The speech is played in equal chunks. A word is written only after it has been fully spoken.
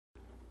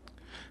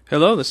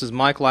Hello, this is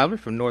Mike Lively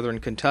from Northern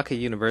Kentucky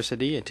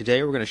University, and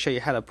today we're going to show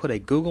you how to put a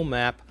Google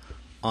map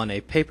on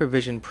a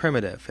Papervision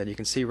primitive. And you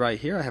can see right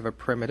here I have a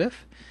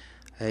primitive,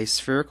 a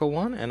spherical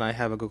one, and I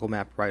have a Google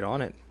map right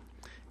on it.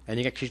 And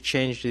you can actually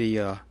change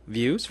the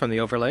views from the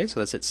overlay,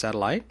 so that's its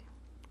satellite.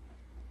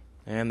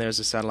 And there's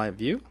the satellite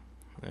view,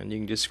 and you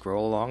can just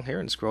scroll along here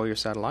and scroll your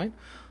satellite.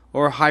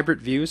 Or a hybrid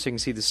view, so you can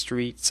see the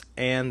streets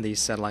and the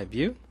satellite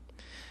view.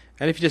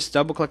 And if you just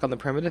double click on the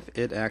primitive,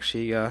 it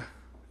actually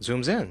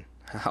zooms in.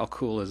 How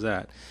cool is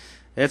that?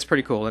 It's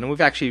pretty cool. And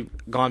we've actually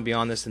gone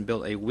beyond this and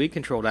built a Wii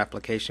controlled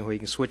application where you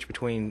can switch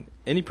between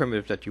any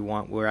primitive that you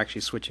want. We're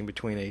actually switching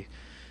between a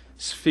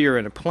sphere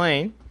and a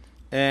plane.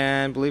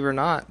 And believe it or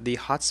not, the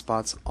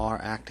hotspots are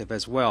active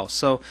as well.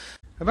 So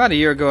about a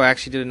year ago I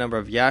actually did a number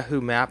of Yahoo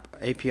Map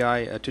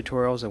API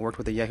tutorials and worked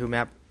with the Yahoo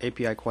Map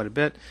API quite a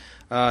bit.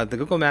 The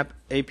Google Map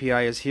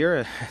API is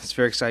here. It's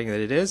very exciting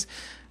that it is.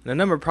 And a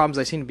number of problems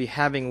I seem to be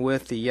having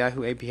with the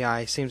Yahoo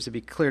API seems to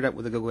be cleared up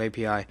with the Google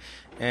API.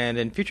 And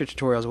in future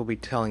tutorials we'll be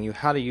telling you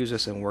how to use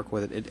this and work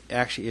with it. It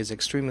actually is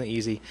extremely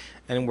easy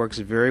and it works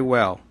very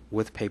well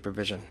with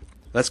Papervision.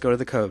 Let's go to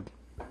the code.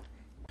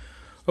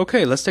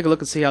 Okay, let's take a look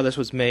and see how this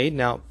was made.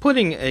 Now,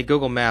 putting a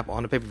Google map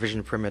on a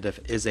Papervision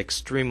primitive is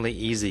extremely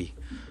easy.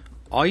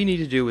 All you need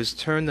to do is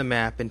turn the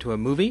map into a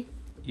movie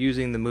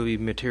using the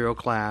MovieMaterial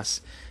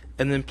class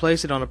and then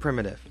place it on a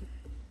primitive.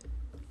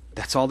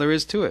 That's all there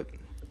is to it.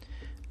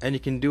 And you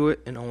can do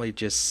it in only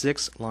just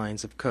 6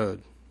 lines of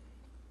code.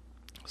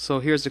 So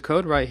here's the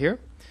code right here.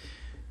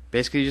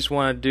 Basically you just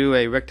want to do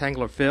a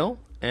rectangular fill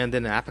and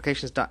then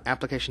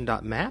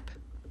Application.application.map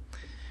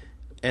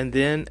and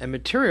then a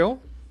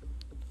material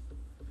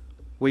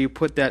where you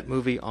put that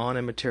movie on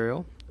a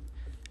material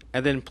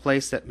and then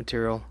place that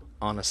material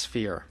on a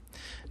sphere.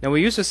 Now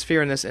we use a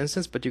sphere in this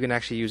instance, but you can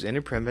actually use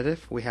any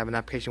primitive. We have an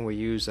application where we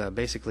use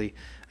basically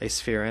a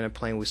sphere and a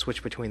plane. We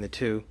switch between the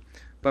two.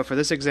 But for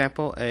this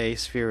example, a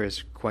sphere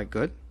is quite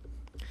good.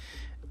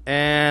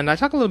 And I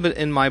talk a little bit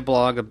in my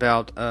blog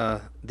about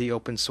the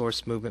open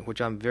source movement, which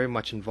I'm very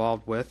much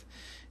involved with.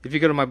 If you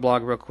go to my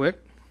blog real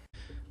quick,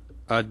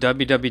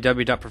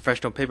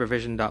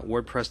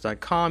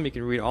 www.professionalpapervision.wordpress.com, you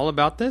can read all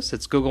about this.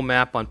 It's Google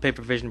Map on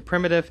Papervision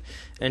primitive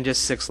and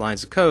just 6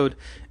 lines of code.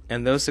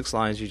 And those 6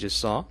 lines you just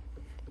saw.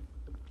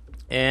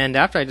 And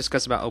after I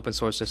discuss about open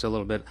source just a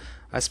little bit,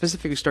 I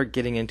specifically start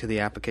getting into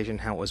the application,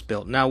 how it was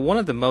built. Now, one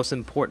of the most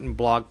important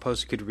blog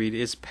posts you could read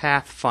is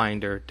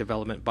Pathfinder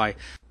development by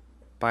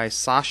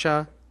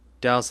Sasha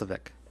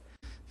Delzovic.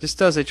 This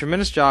does a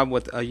tremendous job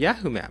with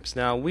Yahoo Maps.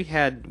 Now, we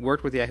had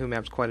worked with Yahoo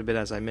Maps quite a bit,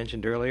 as I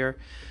mentioned earlier,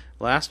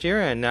 last year,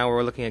 and now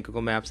we're looking at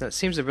Google Maps, and it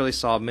seems to really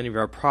solve many of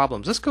our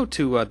problems. Let's go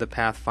to the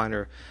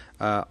Pathfinder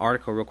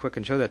article real quick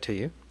and show that to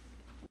you.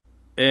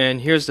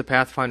 And here's the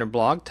Pathfinder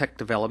blog, Tech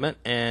Development,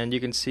 and you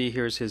can see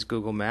here's his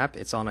Google Map.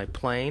 It's on a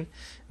plane.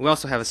 We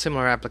also have a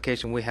similar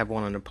application. We have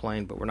one on a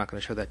plane, but we're not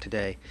going to show that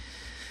today.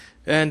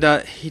 And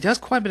he does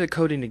quite a bit of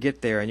coding to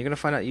get there, and you're going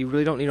to find out you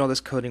really don't need all this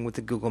coding with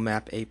the Google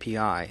Map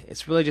API.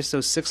 It's really just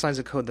those 6 lines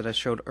of code that I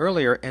showed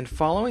earlier, and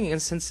following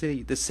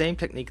essentially the same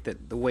technique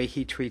that the way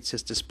he treats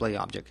his display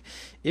object.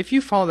 If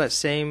you follow that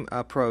same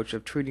approach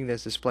of treating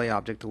this display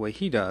object the way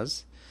he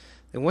does,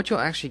 then what you'll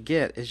actually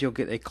get is you'll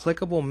get a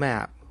clickable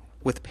map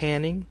with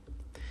panning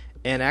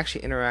and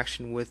actually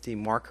interaction with the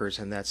markers,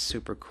 and that's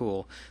super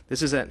cool.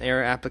 This is an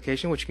Air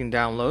application which you can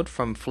download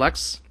from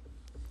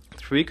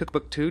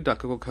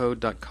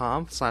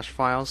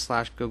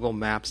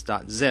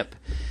flex3cookbook2.googlecode.com/files/googlemaps.zip.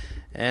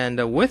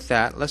 And with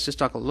that, let's just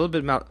talk a little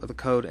bit about the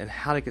code and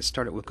how to get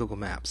started with Google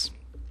Maps.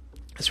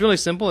 It's really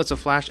simple. It's a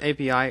Flash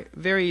API,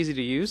 very easy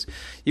to use.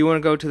 You want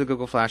to go to the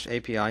Google Flash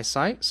API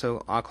site,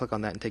 so I'll click on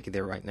that and take you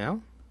there right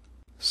now.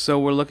 So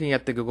we're looking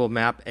at the Google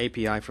Map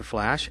API for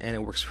Flash, and it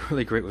works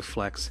really great with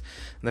Flex.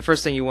 And the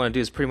first thing you want to do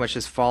is pretty much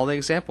just follow the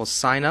example.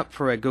 Sign up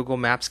for a Google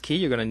Maps key.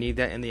 You're going to need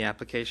that in the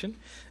application.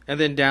 And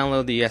then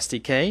download the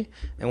SDK.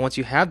 And once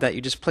you have that,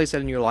 you just place that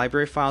in your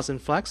library files in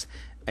Flex,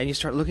 and you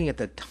start looking at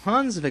the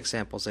tons of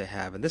examples they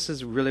have. And this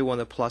is really one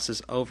of the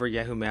pluses over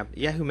Yahoo Maps.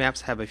 Yahoo Maps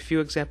have a few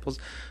examples.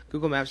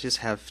 Google Maps just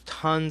have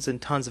tons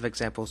and tons of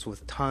examples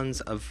with tons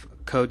of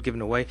code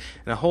given away.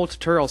 And a whole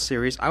tutorial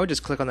series. I would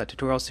just click on that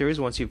tutorial series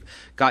once you've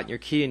gotten your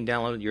key and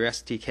downloaded your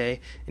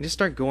SDK, and just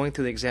start going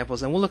through the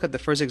examples. And we'll look at the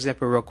first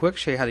example real quick,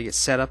 show you how to get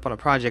set up on a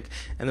project,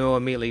 and then we'll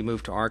immediately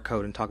move to our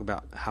code and talk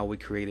about how we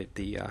created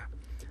the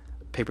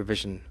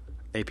Papervision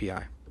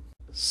API.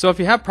 So if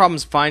you have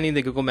problems finding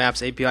the Google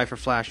Maps API for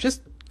Flash,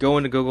 just go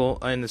into Google,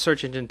 in the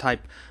search engine,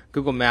 type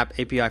Google Map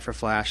API for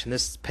Flash, and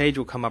this page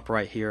will come up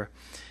right here.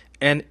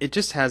 And it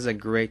just has a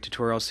great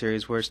tutorial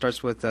series where it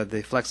starts with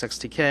the Flex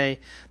SDK,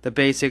 the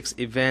basics,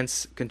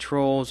 events,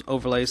 controls,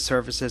 overlays,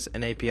 services,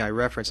 and API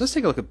reference. Let's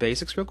take a look at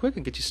basics real quick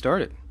and get you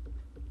started.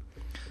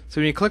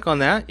 So when you click on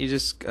that, you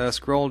just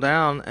scroll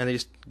down and they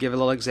just give a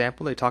little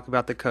example. They talk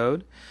about the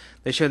code.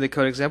 They show the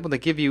code example. They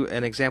give you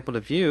an example to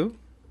view.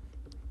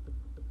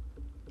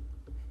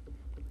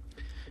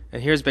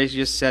 And here's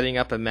basically just setting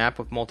up a map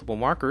with multiple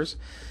markers.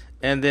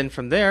 And then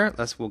from there,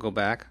 we'll go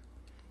back.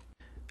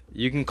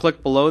 You can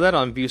click below that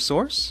on View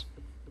Source.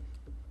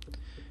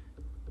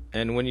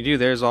 And when you do,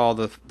 there's all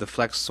the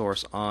Flex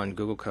source on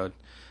Google Code.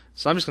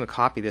 So I'm just going to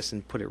copy this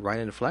and put it right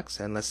into Flex,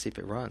 and let's see if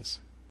it runs.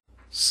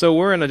 So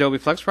we're in Adobe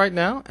Flex right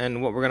now,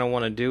 and what we're going to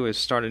want to do is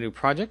start a new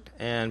project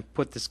and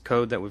put this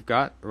code that we've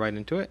got right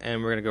into it,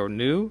 and we're going to go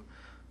New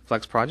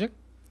Flex Project,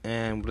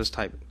 and we'll just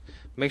type it.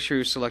 Make sure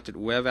you selected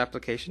Web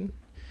Application,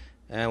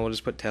 and we'll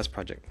just put Test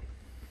Project.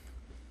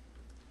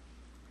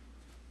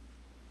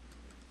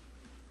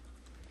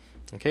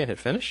 Okay, and hit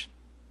Finish.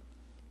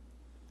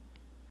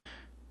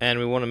 And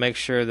we want to make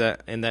sure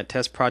that in that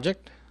test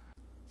project,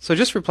 so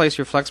just replace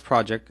your Flex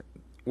project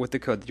with the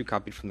code that you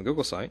copied from the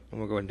Google site, and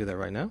we'll go ahead and do that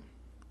right now.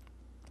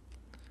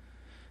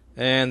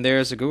 And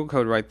there's the Google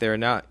code right there.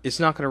 Now, it's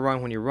not going to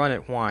run when you run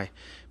it. Why?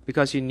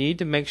 Because you need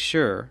to make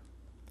sure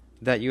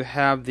that you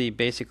have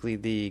basically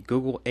the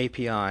Google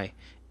API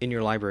in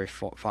your library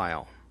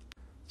file.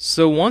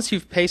 So once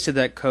you've pasted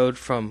that code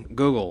from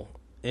Google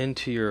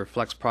into your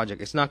Flex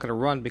project, it's not going to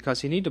run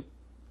because you need to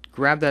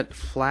grab that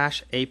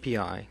Flash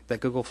API, that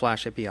Google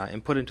Flash API,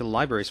 and put it into the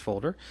Libraries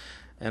folder.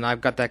 And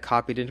I've got that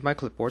copied into my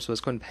clipboard, so let's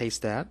go ahead and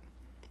paste that.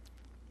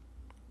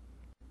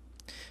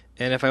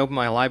 And if I open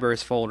my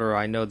Libraries folder,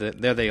 I know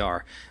that there they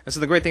are. And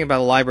so the great thing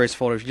about a Libraries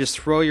folder is you just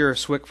throw your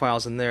SWIC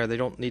files in there. They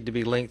don't need to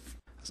be linked.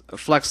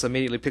 Flex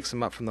immediately picks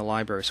them up from the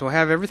library. So I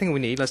have everything we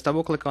need. Let's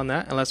double click on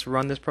that and let's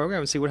run this program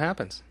and see what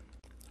happens.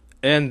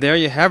 And there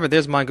you have it.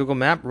 There's my Google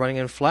map running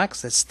in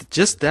Flex. It's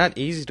just that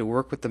easy to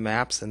work with the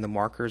maps, and the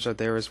markers are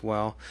there as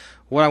well.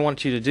 What I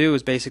want you to do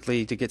is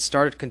basically to get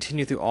started,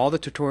 continue through all the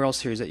tutorial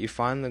series that you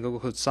find on the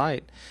Google Code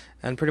site,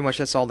 and pretty much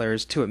that's all there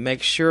is to it.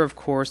 Make sure, of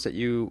course, that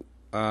you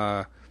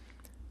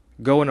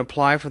go and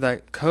apply for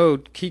that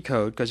key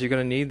code, because you're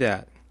going to need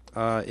that.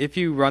 If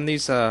you run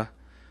these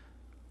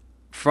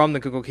from the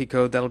Google key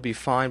code, that'll be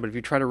fine, but if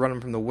you try to run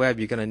them from the web,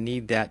 you're going to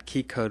need that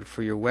key code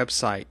for your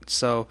website.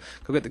 So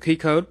go get the key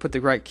code, put the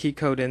right key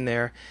code in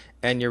there,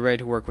 and you're ready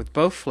to work with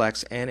both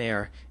Flex and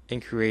Air in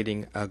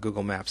creating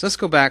Google Maps. Let's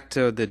go back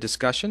to the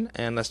discussion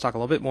and let's talk a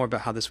little bit more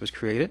about how this was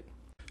created.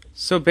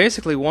 So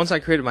basically, once I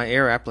created my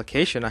Air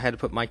application, I had to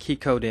put my key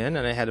code in,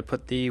 and I had to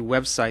put the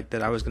website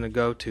that I was going to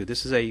go to.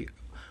 This is a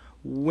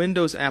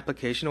Windows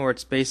application, or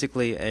it's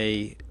basically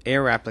a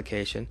Air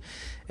application,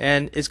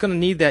 and it's going to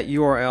need that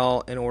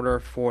URL in order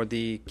for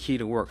the key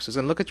to work. So it's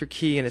going to look at your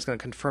key and it's going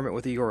to confirm it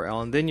with the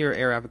URL, and then your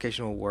Air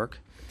application will work.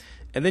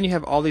 And then you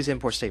have all these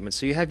import statements.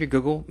 So you have your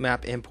Google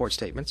Map import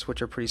statements,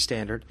 which are pretty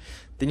standard.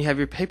 Then you have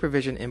your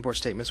Papervision import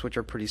statements, which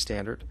are pretty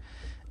standard.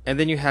 And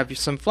then you have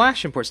some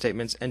Flash import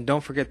statements, and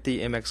don't forget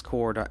the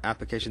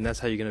mxcore.application. That's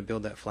how you're going to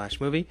build that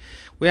Flash movie.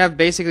 We have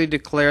basically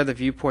declare the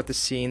viewport, the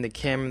scene, the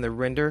camera, the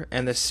render,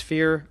 and the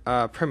sphere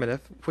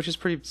primitive, which is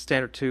pretty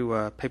standard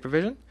to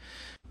Papervision.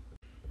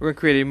 We're going to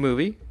create a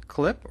movie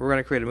clip. We're going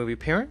to create a movie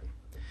parent.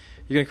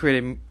 You're going to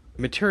create a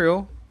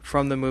material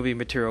from the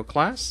MovieMaterial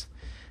class,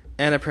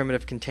 and a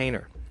primitive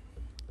container.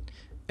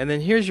 And then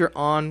here's your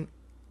on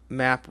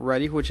map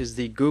ready, which is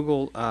the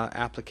Google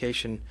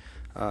application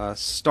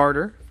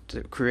starter.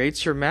 It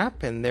creates your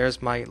map, and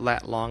there's my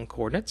lat long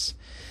coordinates.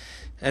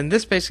 And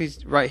this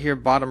basically right here,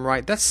 bottom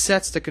right, that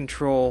sets the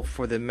control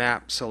for the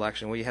map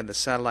selection. Where you had the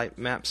satellite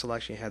map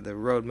selection, you had the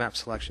road map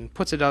selection.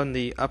 Puts it on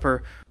the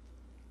upper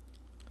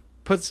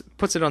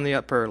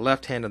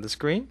left hand of the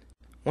screen.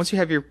 Once you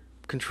have your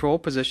control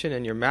position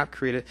and your map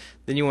created,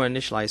 then you want to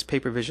initialize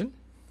Papervision.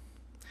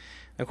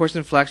 And of course,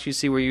 in Flex, you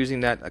see we're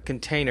using that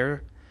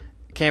container,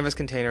 canvas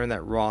container, and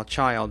that raw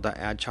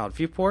child.addChild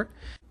viewport.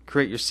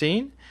 Create your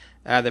scene.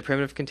 Add the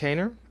primitive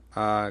container,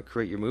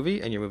 create your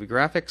movie and your movie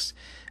graphics,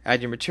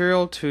 add your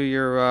material to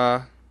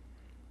your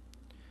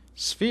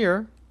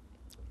sphere,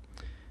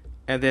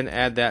 and then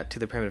add that to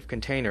the primitive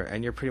container,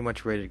 and you're pretty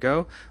much ready to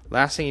go.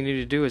 Last thing you need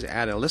to do is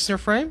add a listener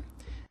frame,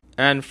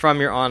 and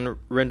from your on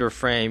render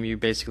frame, you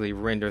basically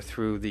render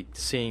through the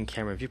scene,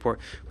 camera,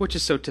 viewport, which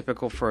is so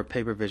typical for a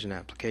Papervision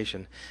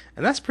application.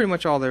 And that's pretty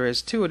much all there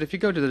is to it. If you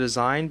go to the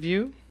design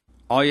view,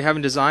 all you have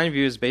in design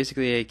view is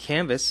basically a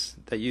canvas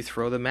that you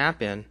throw the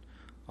map in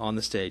on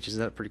the stage.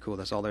 Isn't that pretty cool?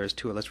 That's all there is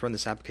to it. Let's run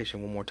this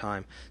application one more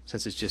time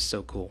since it's just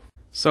so cool.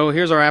 So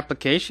here's our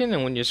application,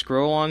 and when you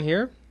scroll on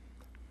here,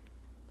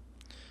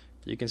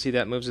 you can see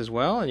that moves as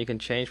well, and you can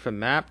change from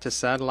map to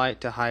satellite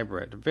to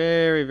hybrid.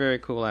 Very, very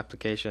cool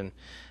application,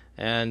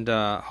 and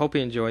hope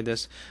you enjoyed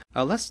this.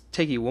 Let's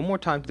take you one more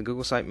time to the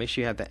Google site. Make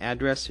sure you have the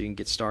address so you can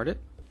get started.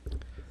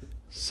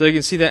 So you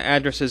can see that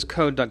address is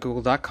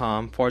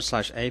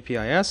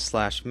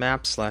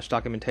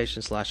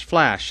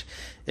code.google.com/apis/maps/documentation/flash.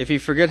 If you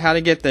forget how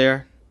to get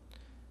there,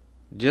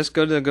 just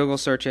go to the Google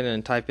search engine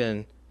and type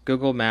in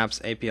Google Maps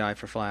API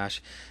for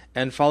Flash,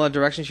 and follow the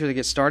directions here to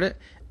get started,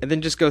 and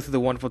then just go through the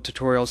wonderful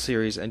tutorial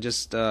series and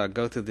just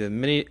go through the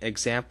many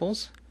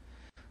examples.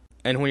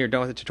 And when you're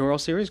done with the tutorial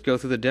series, go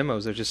through the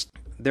demos.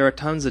 There are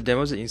tons of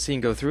demos that you can see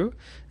and go through,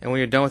 and when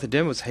you're done with the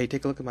demos, hey,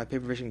 take a look at my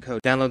Papervision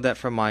code. Download that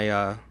from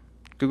my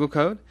Google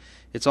code.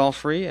 It's all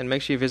free, and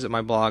make sure you visit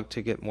my blog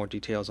to get more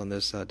details on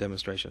this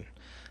demonstration.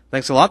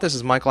 Thanks a lot. This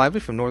is Mike Lively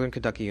from Northern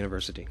Kentucky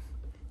University.